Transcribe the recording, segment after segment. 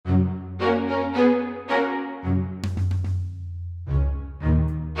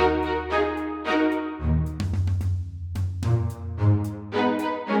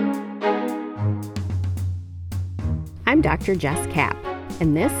I'm Dr. Jess Kapp,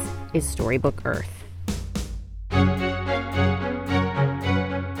 and this is Storybook Earth.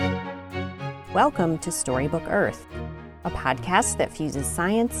 Welcome to Storybook Earth, a podcast that fuses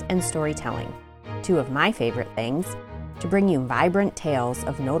science and storytelling, two of my favorite things, to bring you vibrant tales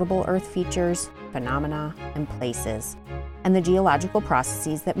of notable Earth features, phenomena, and places, and the geological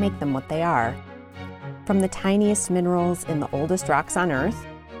processes that make them what they are. From the tiniest minerals in the oldest rocks on Earth,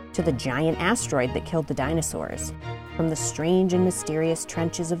 to the giant asteroid that killed the dinosaurs, from the strange and mysterious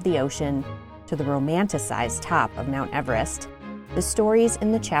trenches of the ocean to the romanticized top of Mount Everest, the stories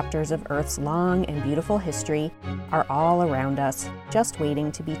in the chapters of Earth's long and beautiful history are all around us, just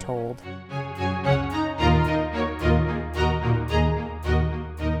waiting to be told.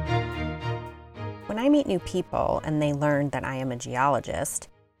 When I meet new people and they learn that I am a geologist,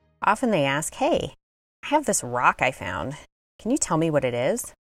 often they ask, "Hey, I have this rock I found. Can you tell me what it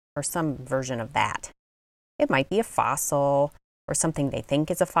is?" Or some version of that. It might be a fossil, or something they think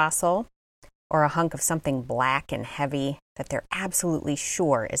is a fossil, or a hunk of something black and heavy that they're absolutely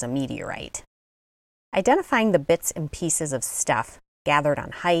sure is a meteorite. Identifying the bits and pieces of stuff gathered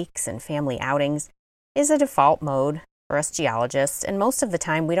on hikes and family outings is a default mode for us geologists, and most of the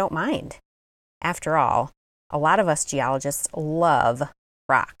time we don't mind. After all, a lot of us geologists love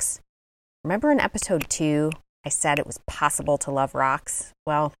rocks. Remember in episode 2, I said it was possible to love rocks?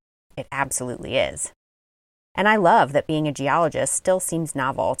 Well, it absolutely is. And I love that being a geologist still seems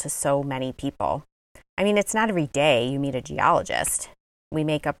novel to so many people. I mean, it's not every day you meet a geologist. We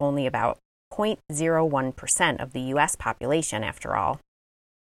make up only about 0.01% of the U.S. population, after all.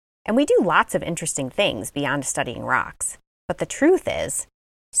 And we do lots of interesting things beyond studying rocks. But the truth is,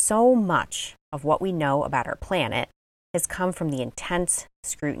 so much of what we know about our planet has come from the intense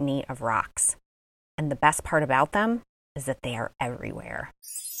scrutiny of rocks. And the best part about them is that they are everywhere.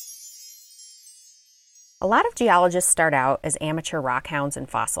 A lot of geologists start out as amateur rock hounds and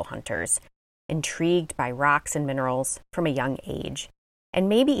fossil hunters, intrigued by rocks and minerals from a young age, and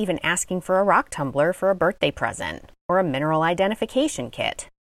maybe even asking for a rock tumbler for a birthday present or a mineral identification kit.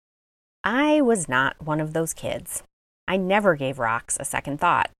 I was not one of those kids. I never gave rocks a second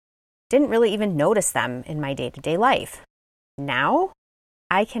thought. Didn't really even notice them in my day-to-day life. Now,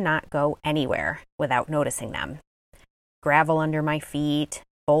 I cannot go anywhere without noticing them. Gravel under my feet,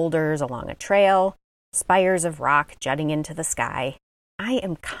 boulders along a trail, spires of rock jutting into the sky. I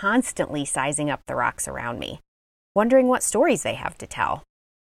am constantly sizing up the rocks around me, wondering what stories they have to tell.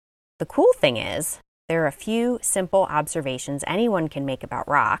 The cool thing is, there are a few simple observations anyone can make about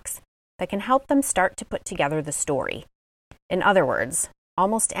rocks that can help them start to put together the story. In other words,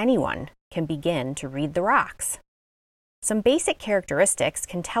 almost anyone can begin to read the rocks. Some basic characteristics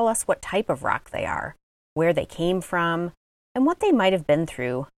can tell us what type of rock they are, where they came from, and what they might have been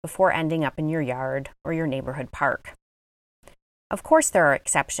through before ending up in your yard or your neighborhood park. Of course, there are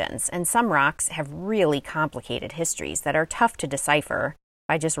exceptions, and some rocks have really complicated histories that are tough to decipher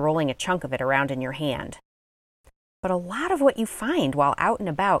by just rolling a chunk of it around in your hand. But a lot of what you find while out and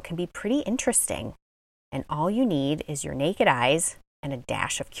about can be pretty interesting, and all you need is your naked eyes and a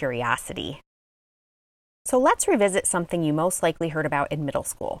dash of curiosity. So let's revisit something you most likely heard about in middle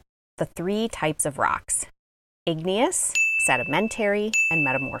school, the 3 types of rocks: igneous, sedimentary, and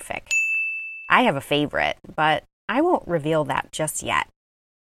metamorphic. I have a favorite, but I won't reveal that just yet.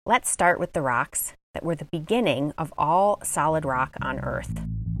 Let's start with the rocks that were the beginning of all solid rock on Earth,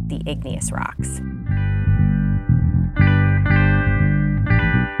 the igneous rocks.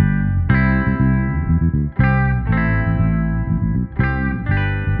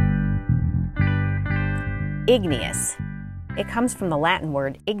 Igneous. It comes from the Latin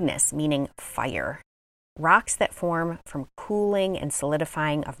word ignis, meaning fire. Rocks that form from cooling and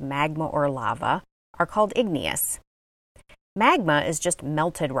solidifying of magma or lava are called igneous. Magma is just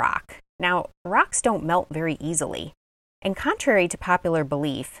melted rock. Now, rocks don't melt very easily, and contrary to popular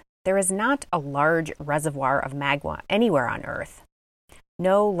belief, there is not a large reservoir of magma anywhere on Earth.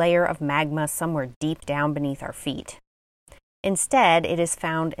 No layer of magma somewhere deep down beneath our feet. Instead, it is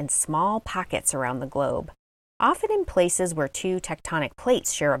found in small pockets around the globe, often in places where 2 tectonic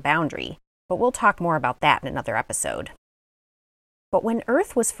plates share a boundary, but we'll talk more about that in another episode. But when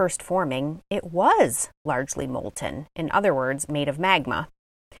Earth was first forming, it was largely molten, in other words, made of magma.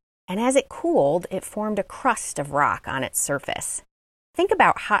 And as it cooled, it formed a crust of rock on its surface. Think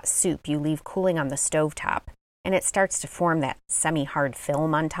about hot soup you leave cooling on the stovetop, and it starts to form that semi-hard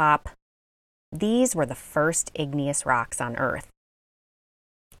film on top. These were the first igneous rocks on Earth.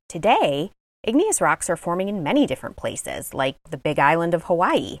 Today, igneous rocks are forming in many different places, like the Big Island of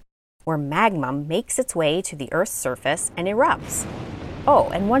Hawaii, where magma makes its way to the Earth's surface and erupts. Oh,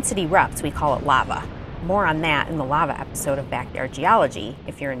 and once it erupts, we call it lava. More on that in the lava episode of Backyard Geology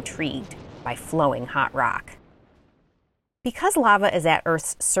if you're intrigued by flowing hot rock. Because lava is at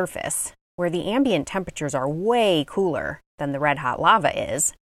Earth's surface, where the ambient temperatures are way cooler than the red-hot lava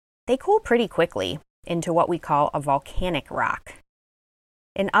is, they cool pretty quickly into what we call a volcanic rock.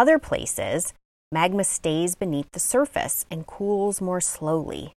 In other places, magma stays beneath the surface and cools more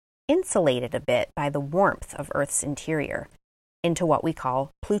slowly, insulated a bit by the warmth of Earth's interior, into what we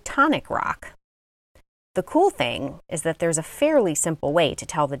call plutonic rock. The cool thing is that there's a fairly simple way to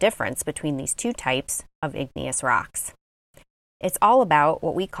tell the difference between these two types of igneous rocks. It's all about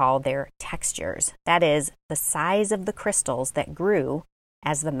what we call their textures, that is, the size of the crystals that grew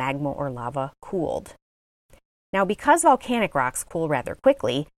as the magma or lava cooled. Now, because volcanic rocks cool rather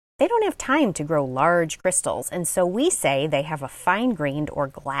quickly, they don't have time to grow large crystals, and so we say they have a fine-grained or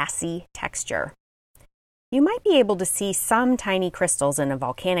glassy texture. You might be able to see some tiny crystals in a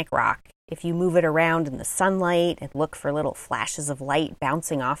volcanic rock if you move it around in the sunlight and look for little flashes of light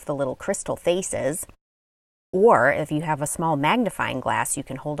bouncing off the little crystal faces, or if you have a small magnifying glass you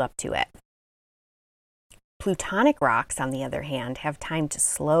can hold up to it. Plutonic rocks, on the other hand, have time to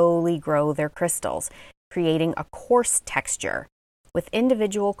slowly grow their crystals, creating a coarse texture, with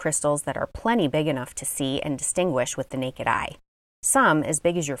individual crystals that are plenty big enough to see and distinguish with the naked eye, some as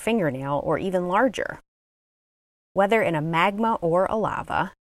big as your fingernail or even larger. Whether in a magma or a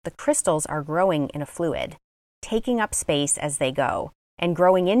lava, the crystals are growing in a fluid, taking up space as they go, and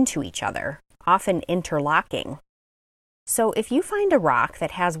growing into each other, often interlocking. So if you find a rock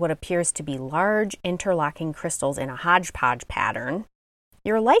that has what appears to be large interlocking crystals in a hodgepodge pattern,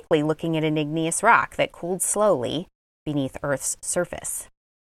 you're likely looking at an igneous rock that cooled slowly beneath Earth's surface.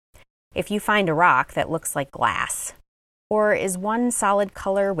 If you find a rock that looks like glass, or is one solid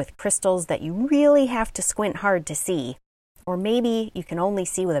color with crystals that you really have to squint hard to see, or maybe you can only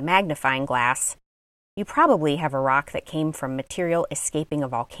see with a magnifying glass, you probably have a rock that came from material escaping a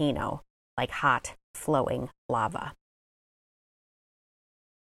volcano, like hot, flowing lava.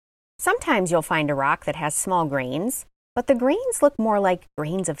 Sometimes you'll find a rock that has small grains, but the grains look more like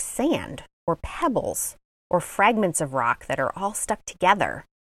grains of sand or pebbles or fragments of rock that are all stuck together,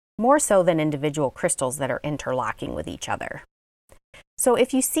 more so than individual crystals that are interlocking with each other. So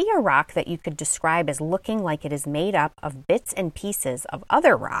if you see a rock that you could describe as looking like it is made up of bits and pieces of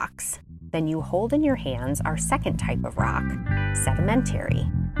other rocks, then you hold in your hands our second type of rock, sedimentary.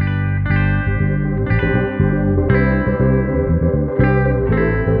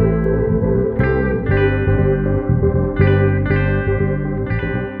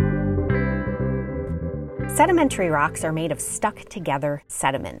 Sedimentary rocks are made of stuck-together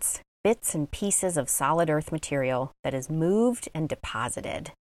sediments, bits and pieces of solid earth material that is moved and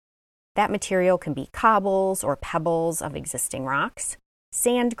deposited. That material can be cobbles or pebbles of existing rocks,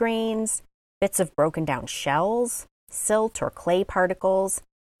 sand grains, bits of broken down shells, silt or clay particles,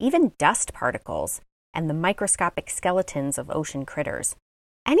 even dust particles, and the microscopic skeletons of ocean critters.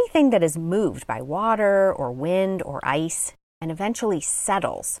 Anything that is moved by water or wind or ice and eventually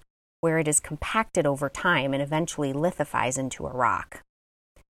settles, where it is compacted over time and eventually lithifies into a rock.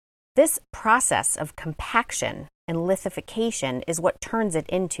 This process of compaction and lithification is what turns it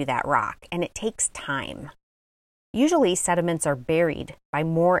into that rock, and it takes time. Usually, sediments are buried by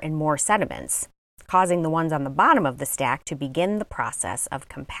more and more sediments, causing the ones on the bottom of the stack to begin the process of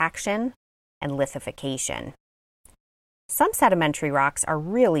compaction and lithification. Some sedimentary rocks are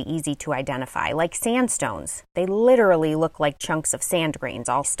really easy to identify, like sandstones. They literally look like chunks of sand grains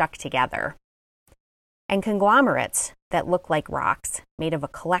all stuck together. And conglomerates that look like rocks made of a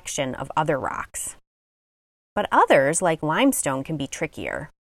collection of other rocks. But others, like limestone, can be trickier.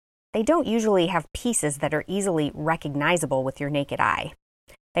 They don't usually have pieces that are easily recognizable with your naked eye.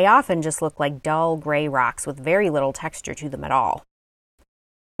 They often just look like dull gray rocks with very little texture to them at all.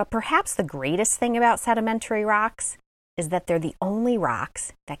 But perhaps the greatest thing about sedimentary rocks is that they're the only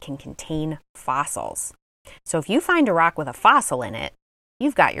rocks that can contain fossils. So if you find a rock with a fossil in it,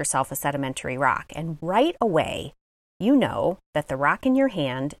 you've got yourself a sedimentary rock, and right away, you know that the rock in your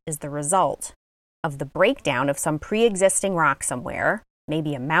hand is the result of the breakdown of some pre-existing rock somewhere,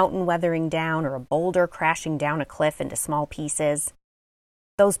 maybe a mountain weathering down or a boulder crashing down a cliff into small pieces.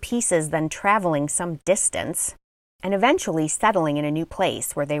 Those pieces then traveling some distance and eventually settling in a new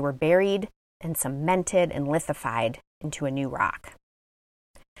place where they were buried and cemented and lithified into a new rock.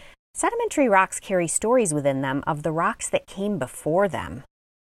 Sedimentary rocks carry stories within them of the rocks that came before them.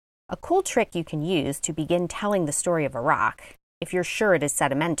 A cool trick you can use to begin telling the story of a rock, if you're sure it is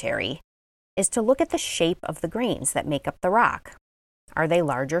sedimentary, is to look at the shape of the grains that make up the rock. Are they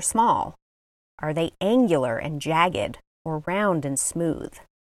large or small? Are they angular and jagged, or round and smooth?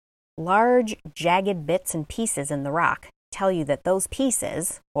 Large, jagged bits and pieces in the rock tell you that those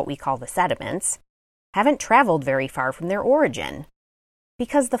pieces, what we call the sediments, haven't traveled very far from their origin.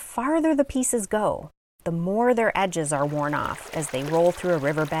 Because the farther the pieces go, the more their edges are worn off as they roll through a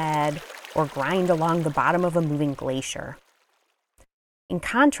riverbed or grind along the bottom of a moving glacier. In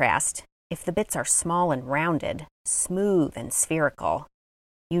contrast, if the bits are small and rounded, smooth and spherical,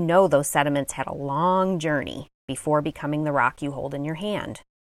 you know those sediments had a long journey before becoming the rock you hold in your hand.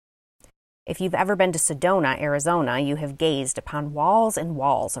 If you've ever been to Sedona, Arizona, you have gazed upon walls and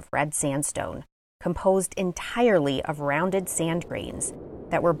walls of red sandstone, composed entirely of rounded sand grains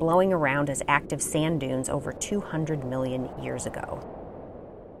that were blowing around as active sand dunes over 200 million years ago.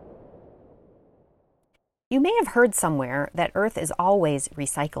 You may have heard somewhere that Earth is always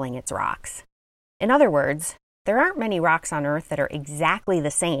recycling its rocks. In other words, there aren't many rocks on Earth that are exactly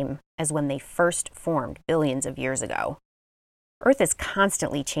the same as when they first formed billions of years ago. Earth is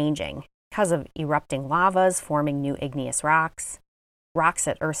constantly changing because of erupting lavas forming new igneous rocks, rocks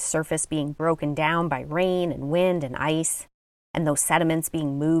at Earth's surface being broken down by rain and wind and ice, and those sediments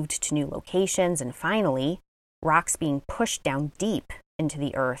being moved to new locations, and finally, rocks being pushed down deep into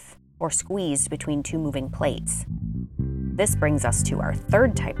the Earth or squeezed between two moving plates. This brings us to our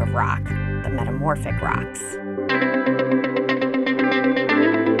third type of rock, the metamorphic rocks.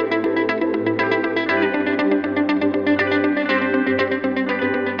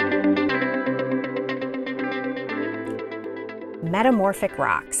 Metamorphic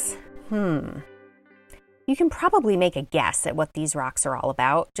rocks. You can probably make a guess at what these rocks are all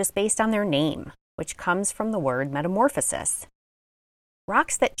about just based on their name, which comes from the word metamorphosis.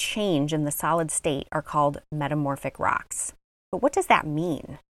 Rocks that change in the solid state are called metamorphic rocks. But what does that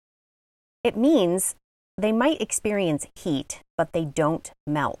mean? It means they might experience heat, but they don't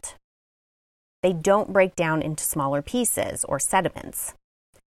melt. They don't break down into smaller pieces or sediments,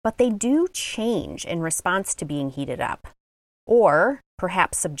 but they do change in response to being heated up, or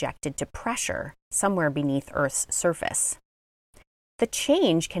perhaps subjected to pressure somewhere beneath Earth's surface. The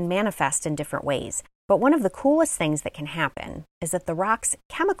change can manifest in different ways, but one of the coolest things that can happen is that the rock's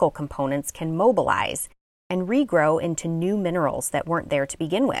chemical components can mobilize and regrow into new minerals that weren't there to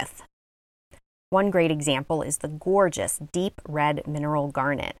begin with. One great example is the gorgeous deep red mineral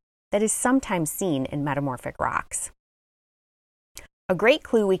garnet that is sometimes seen in metamorphic rocks. A great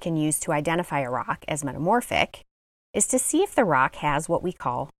clue we can use to identify a rock as metamorphic is to see if the rock has what we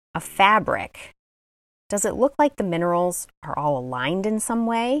call a fabric. Does it look like the minerals are all aligned in some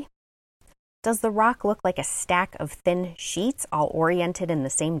way? Does the rock look like a stack of thin sheets all oriented in the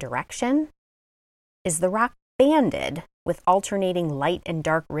same direction? Is the rock banded with alternating light and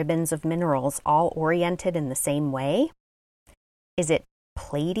dark ribbons of minerals all oriented in the same way? Is it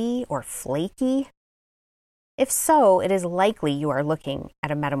platy or flaky? If so, it is likely you are looking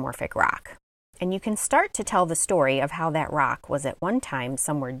at a metamorphic rock. And you can start to tell the story of how that rock was at one time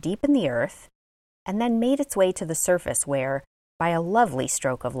somewhere deep in the earth and then made its way to the surface where, by a lovely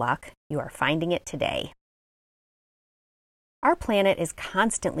stroke of luck, you are finding it today. Our planet is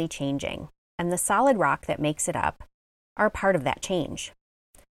constantly changing, and the solid rock that makes it up are part of that change.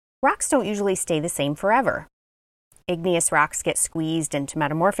 Rocks don't usually stay the same forever. Igneous rocks get squeezed into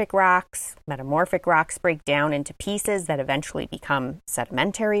metamorphic rocks break down into pieces that eventually become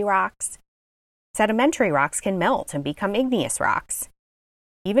sedimentary rocks. Sedimentary rocks can melt and become igneous rocks.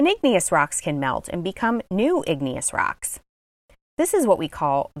 Even igneous rocks can melt and become new igneous rocks. This is what we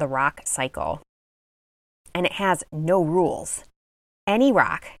call the rock cycle, and it has no rules. Any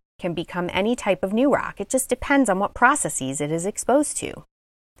rock can become any type of new rock. It just depends on what processes it is exposed to.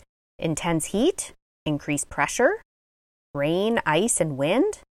 Intense heat, increased pressure, rain, ice, and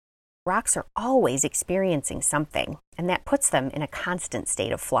wind. Rocks are always experiencing something, and that puts them in a constant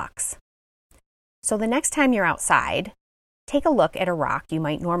state of flux. So the next time you're outside, take a look at a rock you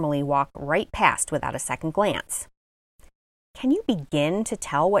might normally walk right past without a second glance. Can you begin to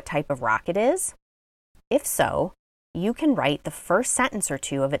tell what type of rock it is? If so, you can write the first sentence or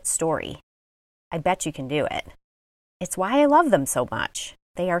two of its story. I bet you can do it. It's why I love them so much.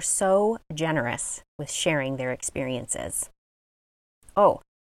 They are so generous with sharing their experiences. Oh,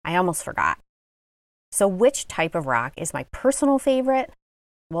 I almost forgot. So which type of rock is my personal favorite?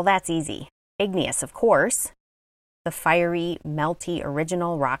 Well, that's easy. Igneous, of course. The fiery, melty,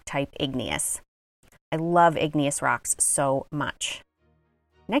 original rock type igneous. I love igneous rocks so much.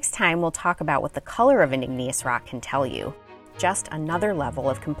 Next time, we'll talk about what the color of an igneous rock can tell you. Just another level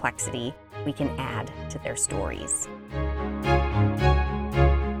of complexity we can add to their stories.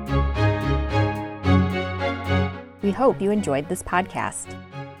 We hope you enjoyed this podcast.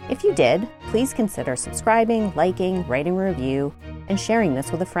 If you did, please consider subscribing, liking, writing a review, and sharing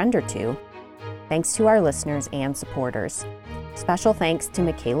this with a friend or two. Thanks to our listeners and supporters. Special thanks to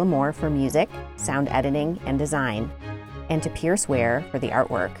Michaela Moore for music, sound editing, and design, and to Pierce Ware for the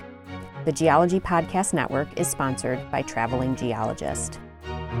artwork. The Geology Podcast Network is sponsored by Traveling Geologist.